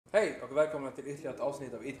Hej och välkomna till ytterligare ett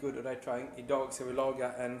avsnitt av Eat Good or Die Trying. Idag ska vi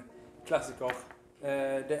laga en klassiker.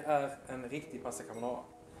 Det är en riktig pasta carbonara.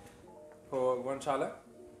 På Guanciale,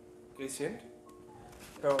 griskind.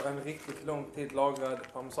 På en riktigt lång tid lagrad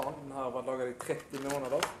parmesan. Den här har varit lagad i 30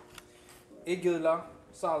 månader. Äggula,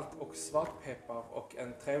 salt och svartpeppar och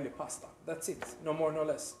en trevlig pasta. That's it. No more no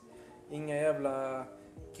less. Inga jävla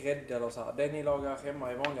grädde eller så här. Det ni lagar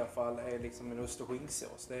hemma i vanliga fall är liksom en ost- och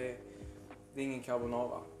skinksås. Det är ingen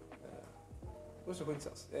carbonara. Ost- och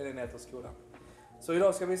skinksås. Det är det ni äter i skolan. Så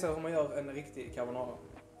idag ska jag visa hur man gör en riktig carbonara.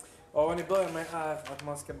 Och vad ni börjar med är att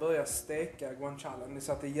man ska börja steka guanciale. Ni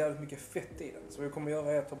ser att det är jävligt mycket fett i den. Så vad vi kommer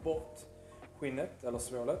göra är att ta bort skinnet eller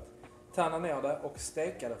svålet. Tärna ner det och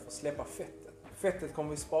steka det för att släppa fettet. Fettet kommer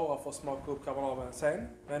vi spara för att smaka upp carbonaran sen.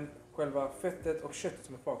 Men själva fettet och köttet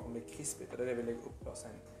som är kvar kommer bli krispigt. Och det är det vi lägger upp på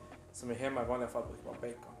sen. Som är hemma i vanliga fall brukar vara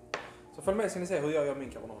bacon. Så följ med så ni ser hur jag gör min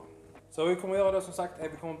carbonara. Så vi kommer göra det som sagt,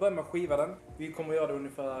 vi kommer börja med att skiva den. Vi kommer göra det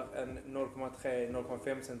ungefär en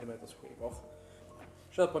 0,3-0,5 cm skivor.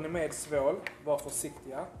 Köper ni med svål, var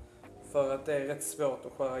försiktiga. För att det är rätt svårt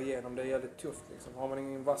att skära igenom, det är jävligt tufft liksom. Har man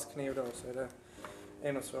ingen vass kniv då så är det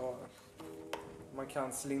ännu svårare. Man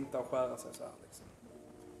kan slinta och skära sig så här liksom.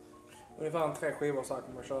 Ungefär en 3 skivor så här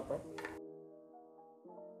kommer jag köpa.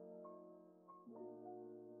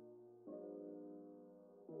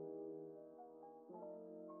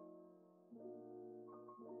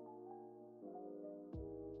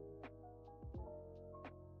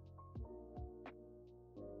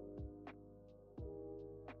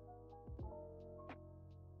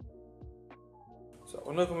 Så,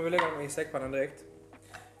 och nu kommer vi lägga dem i stekpannan direkt.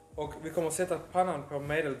 Och vi kommer att sätta pannan på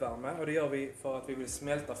medelvärme och det gör vi för att vi vill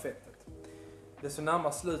smälta fettet. Desto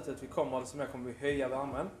närmare slutet vi kommer, desto mer kommer vi höja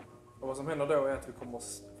värmen. Och vad som händer då är att vi kommer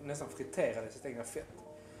nästan fritera det sitt egna fett.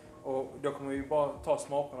 Och då kommer vi bara ta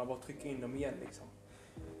smakerna och bara trycka in dem igen liksom.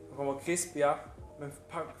 De kommer vara krispiga men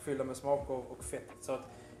packfyllda med smaker och fett. Så att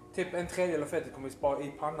typ en tredjedel av fettet kommer vi spara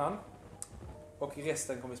i pannan. Och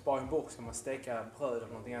resten kommer vi spara i en burk så man steka bröd eller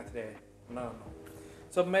någonting annat till det.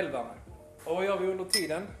 Så på medelvärme. Och vad gör vi under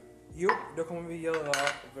tiden? Jo, då kommer vi göra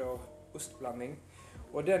vår ostblandning.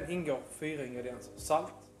 Och den ingår 4 ingredienser.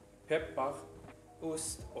 Salt, peppar,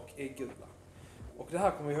 ost och äggula. Och det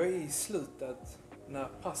här kommer vi ha i slutet när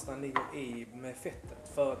pastan ligger i med fettet.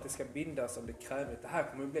 För att det ska bindas och bli krävigt. Det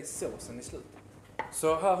här kommer bli såsen i slutet.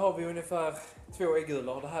 Så här har vi ungefär 2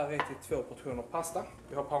 äggulor. Det här är till 2 portioner pasta.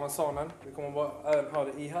 Vi har parmesanen. Vi kommer bara även ha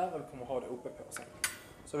det i här och vi kommer ha det uppe på sen.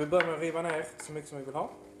 Så vi börjar med att riva ner så mycket som vi vill ha.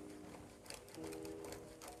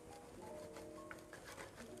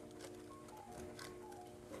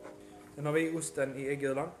 Sen har vi osten i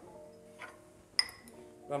äggulan.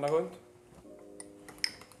 Blanda runt.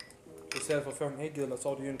 Istället för att få en äggula så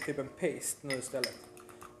har du ju typ en paste nu istället.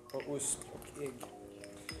 Och ost och ägg.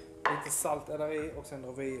 Lite salt är där i och sen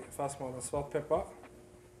har vi fastmalen svartpeppar.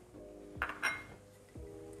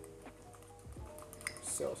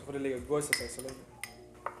 Så får det ligga och gojsa sig så länge.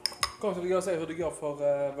 Kom så vi går och se hur det går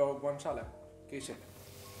för vår guanciale. Griskind.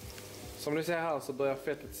 Som ni ser här så börjar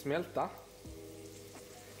fettet smälta.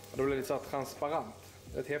 Och då blir det lite så här transparent.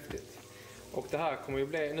 Det är häftigt. Och det här kommer ju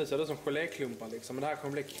bli, nu ser det ut som geléklumpar liksom. Men det här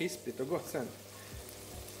kommer bli krispigt och gott sen.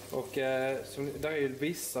 Och så, där är ju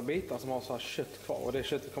vissa bitar som har så här kött kvar. Och det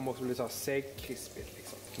köttet kommer också bli så här segkrispigt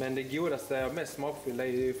liksom. Men det godaste och mest smakfulla är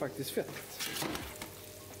ju faktiskt fettet.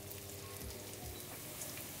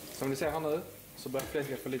 Som ni ser här nu så börjar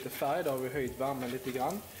fläsket få lite färg. Då har vi höjt värmen lite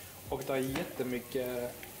grann. Och det är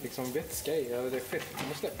jättemycket liksom, vätska i. Eller det är fett som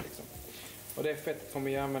har släppt liksom. Och det fettet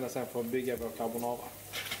kommer vi använda sen för att bygga vår carbonara.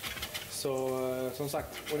 Så som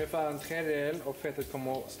sagt, ungefär en tredjedel av fettet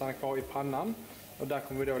kommer att stanna kvar i pannan. Och där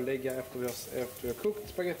kommer vi då lägga efter vi har kokt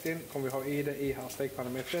spagettin. Kommer vi ha i det i här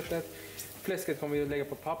stekpannan med fettet. Fläsket kommer vi lägga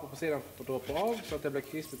på papper på sidan för att droppa av så att det blir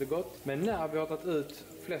krispigt och gott. Men när vi har tagit ut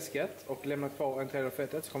fläsket och lämnat kvar en tredjedel av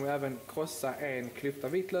fettet så kommer vi även krossa en klyfta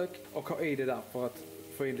vitlök och ha i det där för att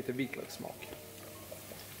få in lite vitlökssmak.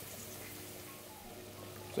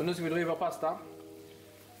 Så nu ska vi driva pasta.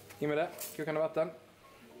 In med det, kokande vatten.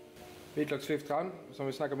 Vitlöksklyftan som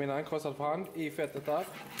vi snackade om innan, krossad för hand i fettet där.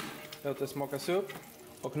 Låt det smakas upp.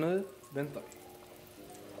 Och nu väntar vi.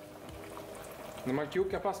 När man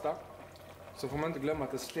kokar pasta så får man inte glömma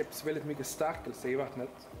att det släpps väldigt mycket stärkelse i vattnet.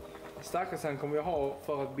 Stärkelsen kommer vi ha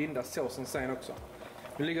för att binda såsen sen också.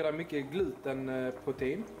 Nu ligger det mycket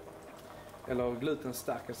glutenprotein. Eller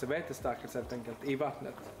glutenstärkelse, vetestärkelse helt enkelt, i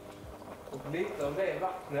vattnet. Och lite av det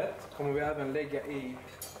vattnet kommer vi även lägga i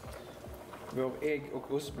vår ägg-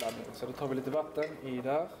 och ostblandning. Så då tar vi lite vatten i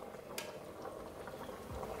där.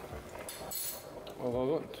 Och rör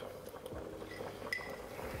runt.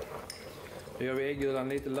 Då gör vi äggulan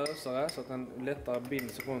lite lösare så att den lättare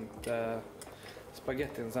binds runt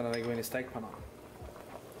spagettin sen när den går in i stekpannan.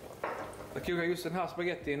 Jag kokar just den här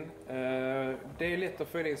spagettin. Det är lätt att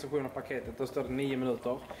följa instruktionen av paketet. Då står det 9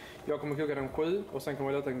 minuter. Jag kommer koka den 7 och sen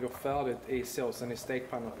kommer jag låta den gå färdigt i såsen i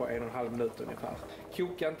stekpannan på 1,5 minuter ungefär.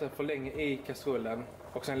 Koka inte för länge i kastrullen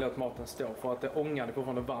och sen låt maten stå. För att det ångar, det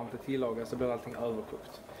fortfarande varmt att tillaga så blir allting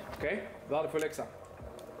överkokt. Okej? Värdefull läxa.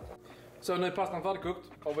 Så nu är pastan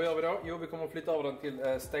färdigkokt. Och vad gör vi då? Jo, vi kommer att flytta över den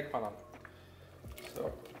till stekpannan. Så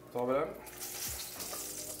tar vi den.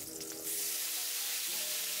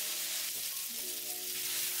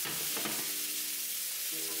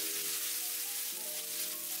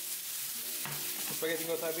 Spagettin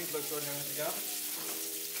går här i vitlöksoljan lite grann.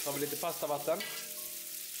 Så har vi lite pastavatten.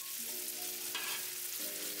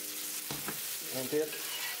 En till.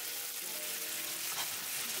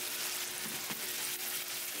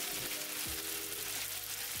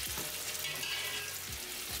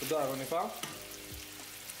 Så där ungefär.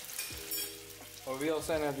 Och vi gör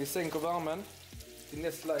sen att vi sänker värmen till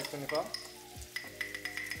nästa läge ungefär.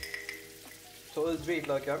 Ta ut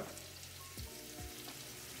vitlöken.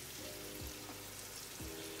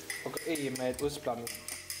 Och i med ostblandning.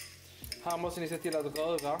 Här måste ni se till att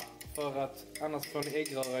röra för att annars får ni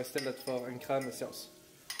äggröra istället för en krämig sås.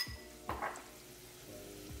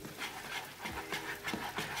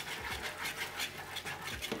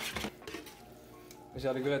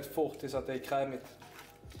 Det går rätt fort tills att det är krämigt.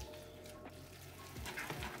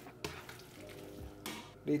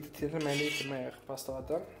 Till och med lite mer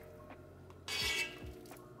pastavatten.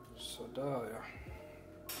 Så där ja.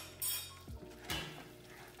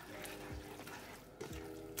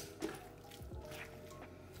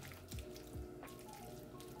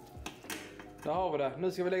 Där har vi det.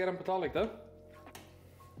 Nu ska vi lägga den på tallrik då.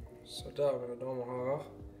 Så där mina damer och herrar.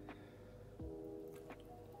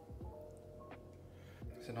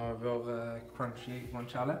 Sen har vi vår crunchy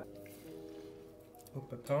guanciale.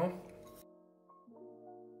 Uppe på.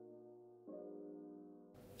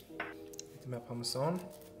 Lite mer parmesan.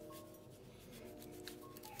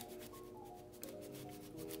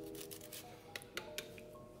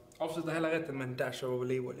 Avsluta hela rätten med en dash av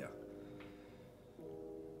olivolja.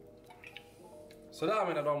 Så där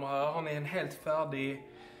mina damer och herrar har ni en helt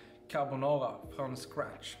färdig carbonara från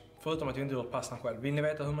scratch. Förutom att jag inte gjort pastan själv. Vill ni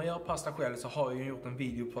veta hur man gör pasta själv så har jag ju gjort en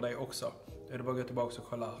video på det också. Då är det bara att gå tillbaka och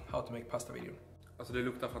kolla how to make pasta-videon. Alltså det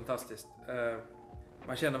luktar fantastiskt.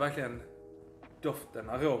 Man känner verkligen doften,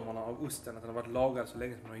 aromerna av osten. Att den har varit lagad så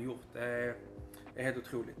länge som den har gjort. Det är helt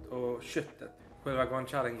otroligt. Och köttet, själva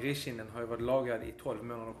guancialen, griskinnen, har ju varit lagad i 12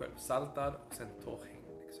 månader själv. Saltad och sen torrhängd.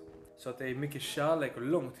 Så att det är mycket kärlek och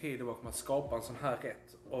lång tid bakom att skapa en sån här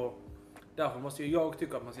rätt. Och därför måste jag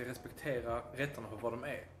tycka att man ska respektera rätterna för vad de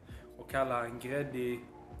är. Och kalla en gräddig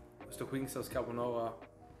ost- och skinksås carbonara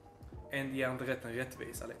ger inte rätten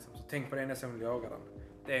rättvisa liksom. Så tänk på det nästa gång du lagar den.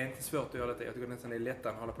 Det är inte svårt att göra detta. Jag tycker nästan det är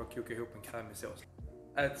lättare att hålla på att koka ihop en krämig sås.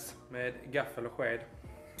 Äts med gaffel och sked.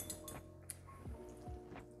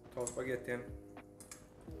 Ta spagettin.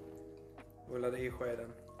 Rulla det i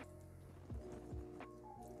skeden.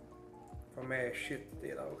 Få med kött i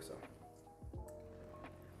där också.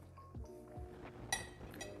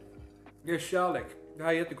 Det är kärlek. Det här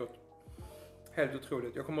är jättegott. Helt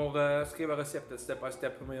otroligt. Jag kommer att skriva receptet step by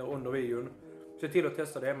step hur man gör under videon. Se till att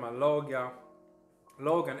testa det hemma.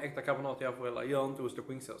 Laga en äkta carbonara till era föräldrar. Gör inte ost och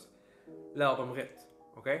skinksås. Lär dem rätt.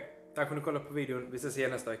 Okej? Tack för att ni kollade på videon. Vi ses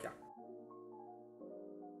igen nästa vecka.